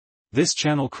This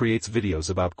channel creates videos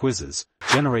about quizzes,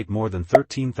 generate more than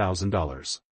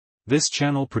 $13,000. This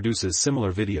channel produces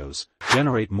similar videos,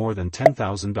 generate more than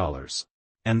 $10,000.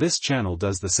 And this channel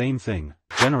does the same thing,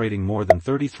 generating more than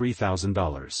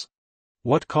 $33,000.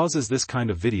 What causes this kind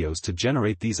of videos to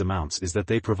generate these amounts is that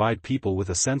they provide people with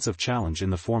a sense of challenge in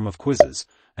the form of quizzes,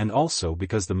 and also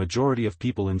because the majority of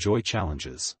people enjoy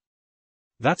challenges.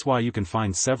 That's why you can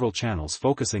find several channels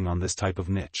focusing on this type of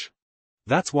niche.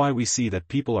 That's why we see that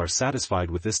people are satisfied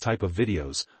with this type of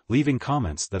videos, leaving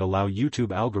comments that allow YouTube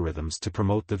algorithms to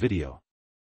promote the video.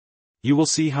 You will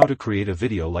see how to create a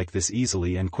video like this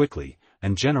easily and quickly,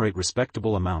 and generate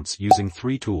respectable amounts using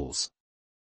 3 tools.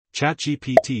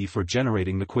 ChatGPT for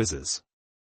generating the quizzes.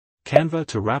 Canva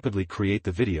to rapidly create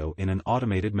the video in an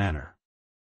automated manner.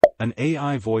 An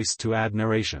AI voice to add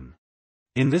narration.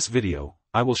 In this video,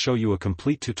 I will show you a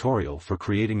complete tutorial for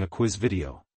creating a quiz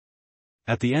video.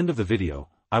 At the end of the video,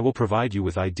 I will provide you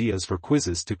with ideas for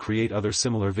quizzes to create other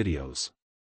similar videos.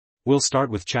 We'll start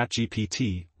with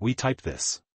ChatGPT. We type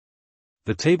this.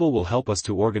 The table will help us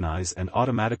to organize and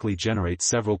automatically generate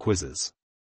several quizzes.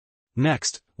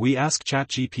 Next, we ask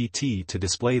ChatGPT to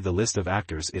display the list of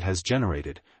actors it has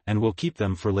generated, and we'll keep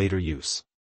them for later use.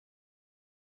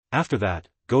 After that,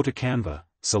 go to Canva,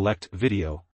 select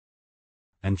Video,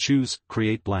 and choose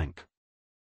Create Blank.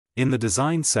 In the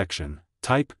Design section,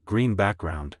 type green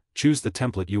background, choose the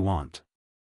template you want.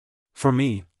 For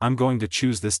me, I'm going to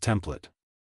choose this template.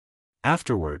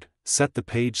 Afterward, set the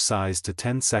page size to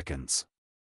 10 seconds.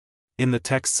 In the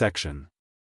text section,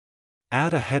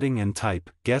 add a heading and type,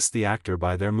 guess the actor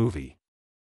by their movie.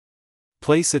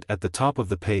 Place it at the top of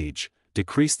the page,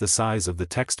 decrease the size of the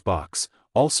text box,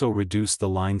 also reduce the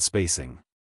line spacing.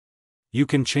 You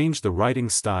can change the writing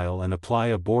style and apply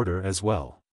a border as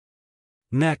well.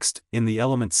 Next, in the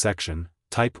Elements section,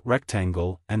 type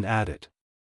rectangle and add it.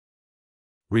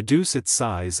 Reduce its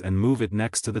size and move it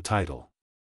next to the title.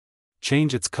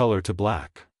 Change its color to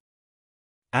black.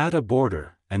 Add a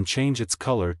border, and change its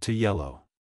color to yellow.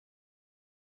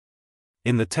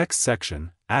 In the text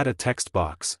section, add a text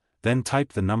box, then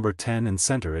type the number 10 and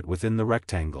center it within the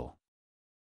rectangle.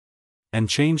 And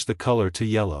change the color to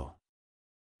yellow.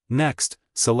 Next,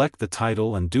 select the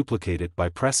title and duplicate it by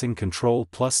pressing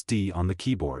Ctrl+D on the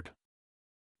keyboard.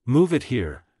 Move it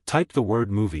here, type the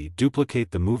word movie,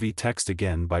 duplicate the movie text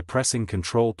again by pressing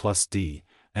Ctrl+D,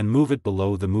 and move it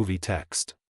below the movie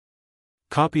text.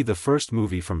 Copy the first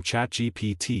movie from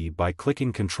ChatGPT by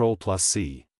clicking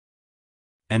Ctrl+C.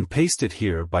 And paste it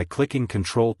here by clicking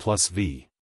Ctrl+V.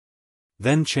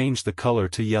 Then change the color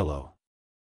to yellow.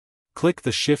 Click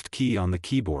the Shift key on the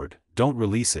keyboard, don't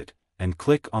release it, and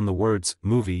click on the words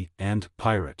movie and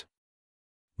pirate.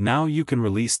 Now you can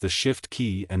release the Shift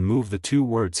key and move the 2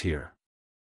 words here.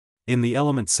 In the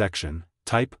Elements section,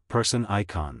 type person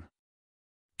icon.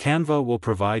 Canva will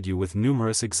provide you with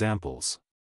numerous examples.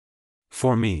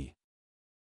 For me,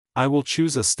 I will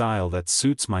choose a style that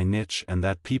suits my niche and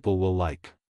that people will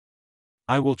like.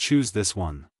 I will choose this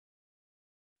one.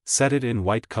 Set it in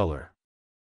white color.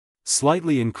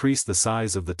 Slightly increase the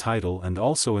size of the title and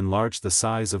also enlarge the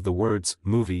size of the words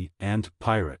movie and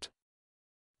pirate.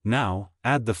 Now,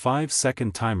 add the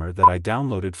 5-second timer that I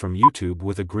downloaded from YouTube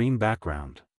with a green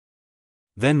background.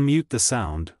 Then mute the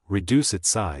sound, reduce its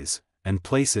size, and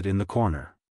place it in the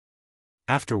corner.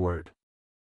 Afterward,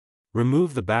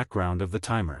 remove the background of the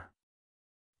timer.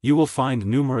 You will find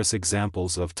numerous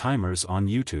examples of timers on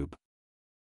YouTube.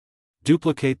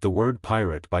 Duplicate the word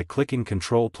pirate by clicking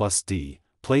Ctrl+D,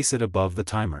 place it above the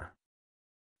timer.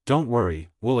 Don't worry,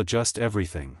 we'll adjust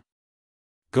everything.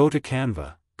 Go to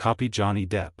Canva, copy Johnny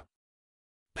Depp.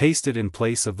 Paste it in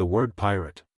place of the word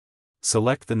pirate.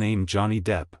 Select the name Johnny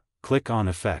Depp, click on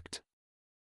Effect.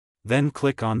 Then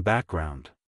click on Background.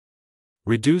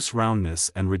 Reduce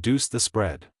roundness and reduce the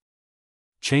spread.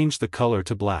 Change the color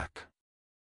to black.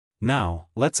 Now,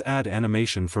 let's add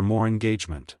animation for more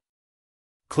engagement.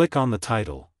 Click on the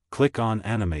title, click on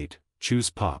Animate, choose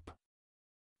Pop.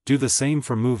 Do the same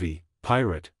for movie,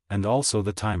 pirate, and also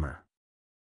the timer.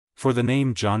 For the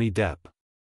name Johnny Depp,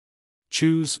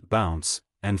 choose Bounce,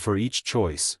 and for each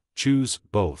choice, choose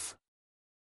Both.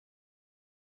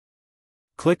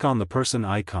 Click on the person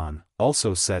icon,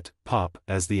 also set Pop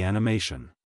as the animation.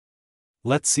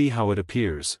 Let's see how it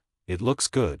appears. It looks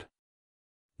good.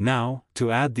 Now,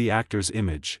 to add the actor's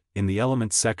image, in the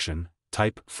Elements section,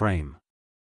 type Frame.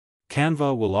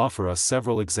 Canva will offer us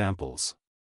several examples.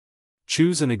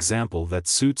 Choose an example that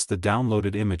suits the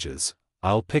downloaded images.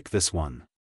 I'll pick this one.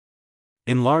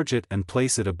 Enlarge it and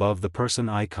place it above the person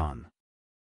icon.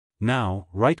 Now,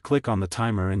 right-click on the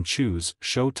timer and choose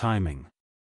Show Timing.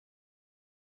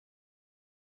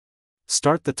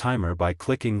 start the timer by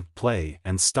clicking play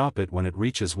and stop it when it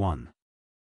reaches 1.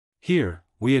 Here,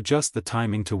 we adjust the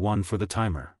timing to 1 for the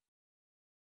timer.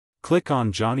 Click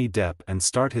on Johnny Depp and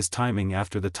start his timing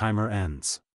after the timer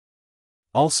ends.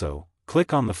 Also,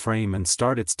 click on the frame and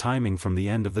start its timing from the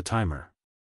end of the timer.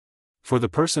 For the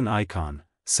person icon,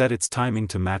 set its timing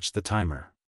to match the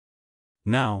timer.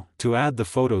 Now, to add the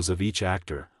photos of each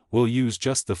actor, we'll use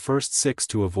just the first 6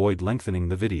 to avoid lengthening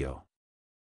the video.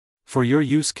 For your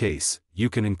use case, you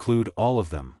can include all of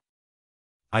them.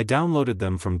 I downloaded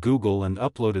them from Google and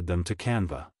uploaded them to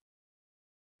Canva.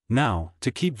 Now,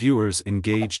 to keep viewers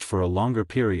engaged for a longer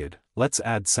period, let's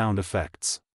add sound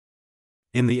effects.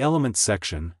 In the Elements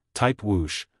section, type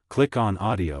whoosh, click on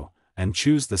Audio, and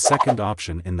choose the second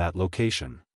option in that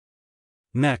location.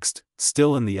 Next,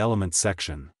 still in the Elements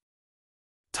section,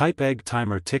 type Egg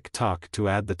Timer Tick-Tock to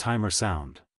add the timer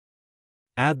sound.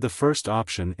 Add the first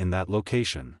option in that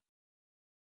location.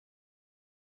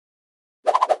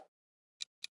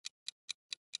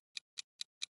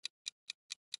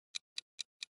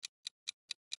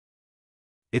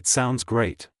 It sounds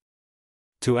great.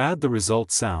 To add the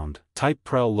result sound, type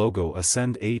Prel logo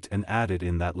Ascend 8 and add it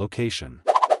in that location.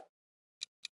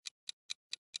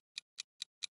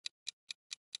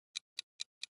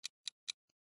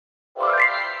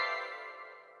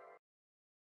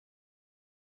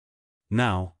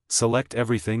 Now, select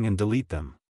everything and delete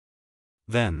them.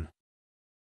 Then,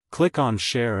 click on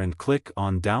Share and click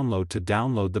on Download to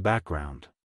download the background.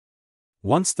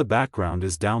 Once the background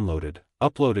is downloaded,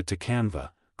 upload it to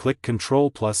Canva. Click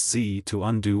Ctrl+Z to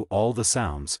undo all the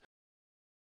sounds.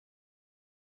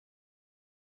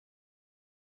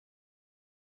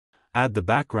 Add the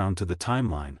background to the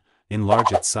timeline,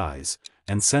 enlarge its size,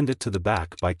 and send it to the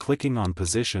back by clicking on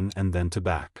Position and then to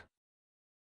Back.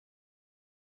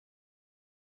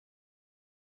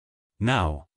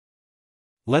 Now,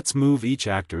 let's move each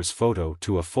actor's photo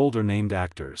to a folder named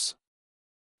Actors.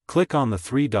 Click on the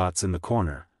 3 dots in the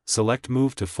corner, select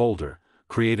Move to Folder,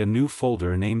 create a new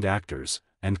folder named Actors,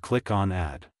 and click on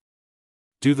Add.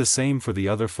 Do the same for the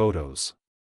other photos.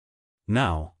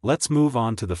 Now, let's move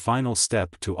on to the final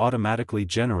step to automatically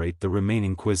generate the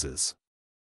remaining quizzes.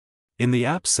 In the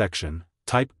Apps section,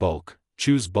 type Bulk,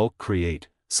 choose Bulk Create,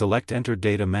 select Enter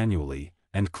Data manually,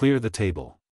 and clear the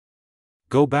table.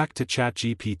 Go back to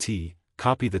ChatGPT,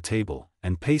 copy the table,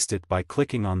 and paste it by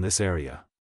clicking on this area.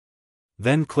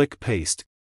 Then click Paste.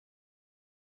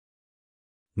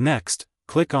 Next,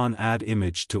 click on Add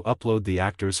Image to upload the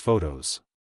actor's photos.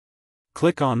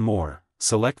 Click on More,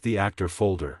 select the actor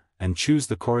folder, and choose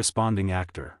the corresponding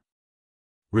actor.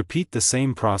 Repeat the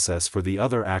same process for the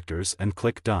other actors and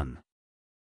click Done.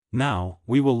 Now,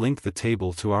 we will link the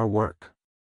table to our work.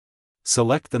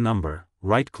 Select the number,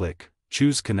 right-click,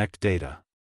 choose Connect Data.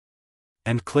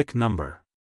 And click Number.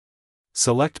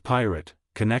 Select Pirate,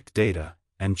 Connect Data,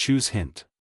 and choose Hint.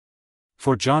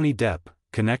 For Johnny Depp,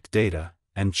 connect Data,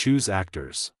 and choose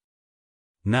Actors.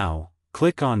 Now,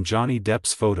 click on Johnny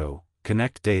Depp's photo,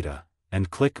 connect Data,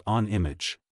 and click on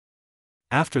Image.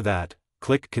 After that,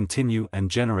 click Continue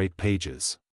and generate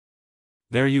pages.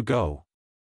 There you go.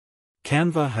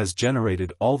 Canva has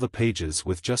generated all the pages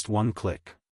with just one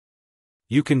click.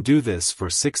 You can do this for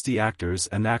 60 actors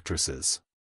and actresses.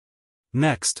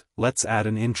 Next, let's add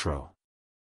an intro.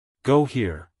 Go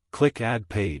here, click Add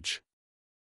Page.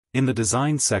 In the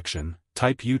Design section,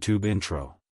 type YouTube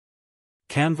Intro.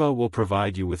 Canva will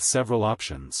provide you with several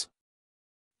options.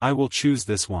 I will choose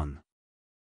this one.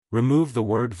 Remove the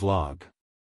word Vlog.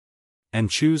 And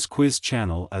choose Quiz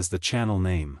Channel as the channel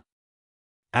name.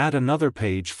 Add another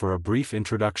page for a brief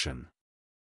introduction.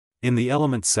 In the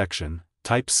Elements section,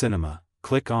 type Cinema,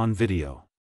 click on Video.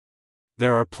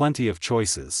 There are plenty of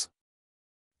choices.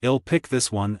 I'll pick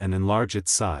this one and enlarge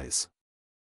its size.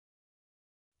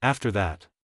 After that,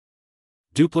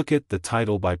 duplicate the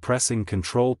title by pressing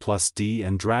Ctrl+D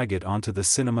and drag it onto the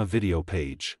Cinema video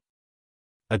page.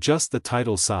 Adjust the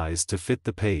title size to fit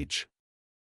the page.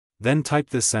 Then type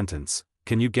this sentence,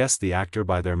 "Can you guess the actor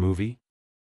by their movie?"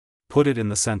 Put it in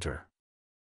the center.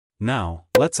 Now,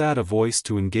 let's add a voice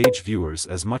to engage viewers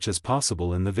as much as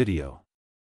possible in the video.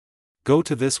 Go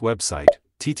to this website,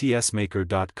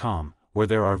 ttsmaker.com, where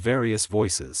there are various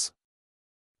voices.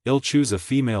 I'll choose a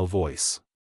female voice.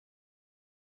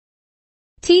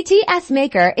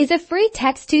 ttsmaker is a free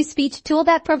text-to-speech tool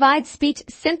that provides speech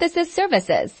synthesis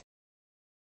services.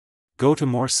 Go to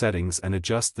More Settings and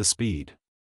adjust the speed.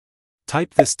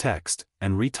 Type this text,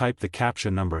 and retype the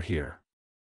caption number here.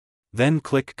 Then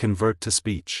click Convert to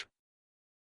Speech.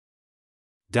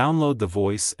 Download the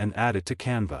voice and add it to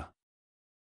Canva.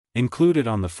 Include it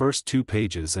on the first 2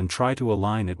 pages and try to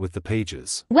align it with the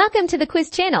pages. Welcome to the quiz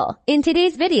channel. In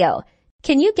today's video,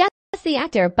 can you guess the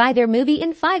actor by their movie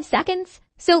in 5 seconds?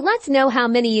 So let's know how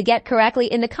many you get correctly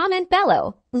in the comment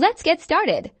below. Let's get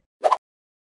started.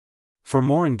 For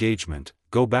more engagement,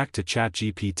 go back to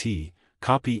ChatGPT,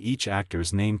 copy each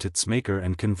actor's name to ttsmaker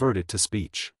and convert it to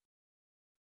speech.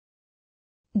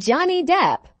 Johnny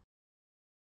Depp.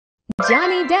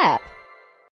 Johnny Depp.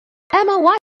 Emma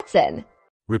Watson.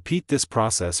 Repeat this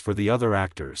process for the other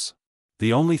actors.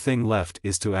 The only thing left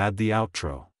is to add the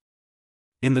outro.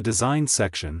 In the design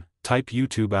section, type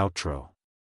YouTube outro.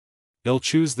 I'll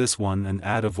choose this one and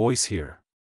add a voice here.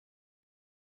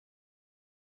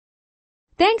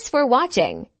 Thanks for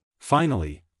watching.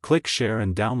 Finally, click share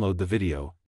and download the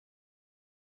video.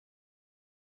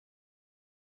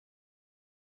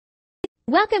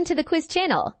 Welcome to the quiz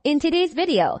channel. In today's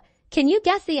video, can you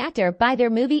guess the actor by their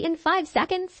movie in 5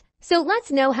 seconds? So let's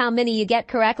know how many you get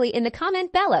correctly in the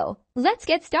comment below. Let's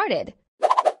get started.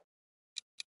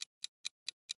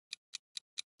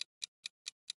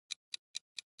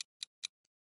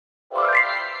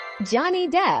 Johnny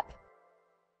Depp.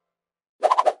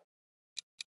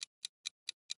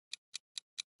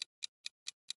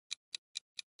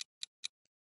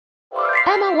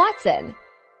 Emma Watson.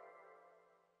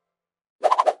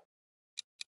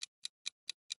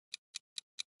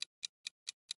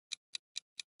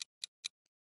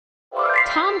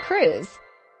 Tom Cruise.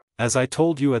 As I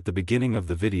told you at the beginning of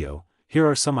the video, here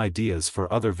are some ideas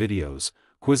for other videos.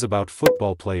 Quiz about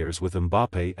football players with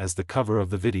Mbappe as the cover of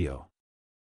the video.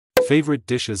 Favorite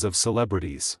dishes of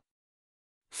celebrities.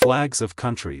 Flags of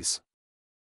countries.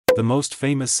 The most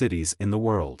famous cities in the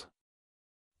world.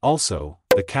 Also,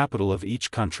 the capital of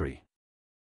each country.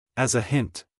 As a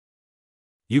hint,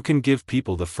 you can give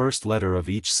people the first letter of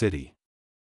each city.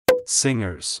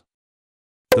 Singers.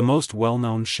 The most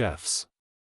well-known chefs.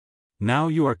 Now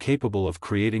you are capable of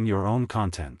creating your own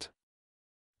content.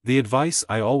 The advice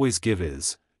I always give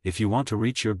is, if you want to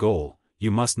reach your goal, you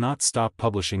must not stop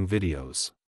publishing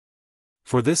videos.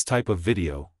 For this type of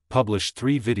video, publish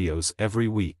 3 videos every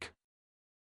week.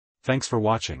 Thanks for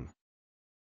watching.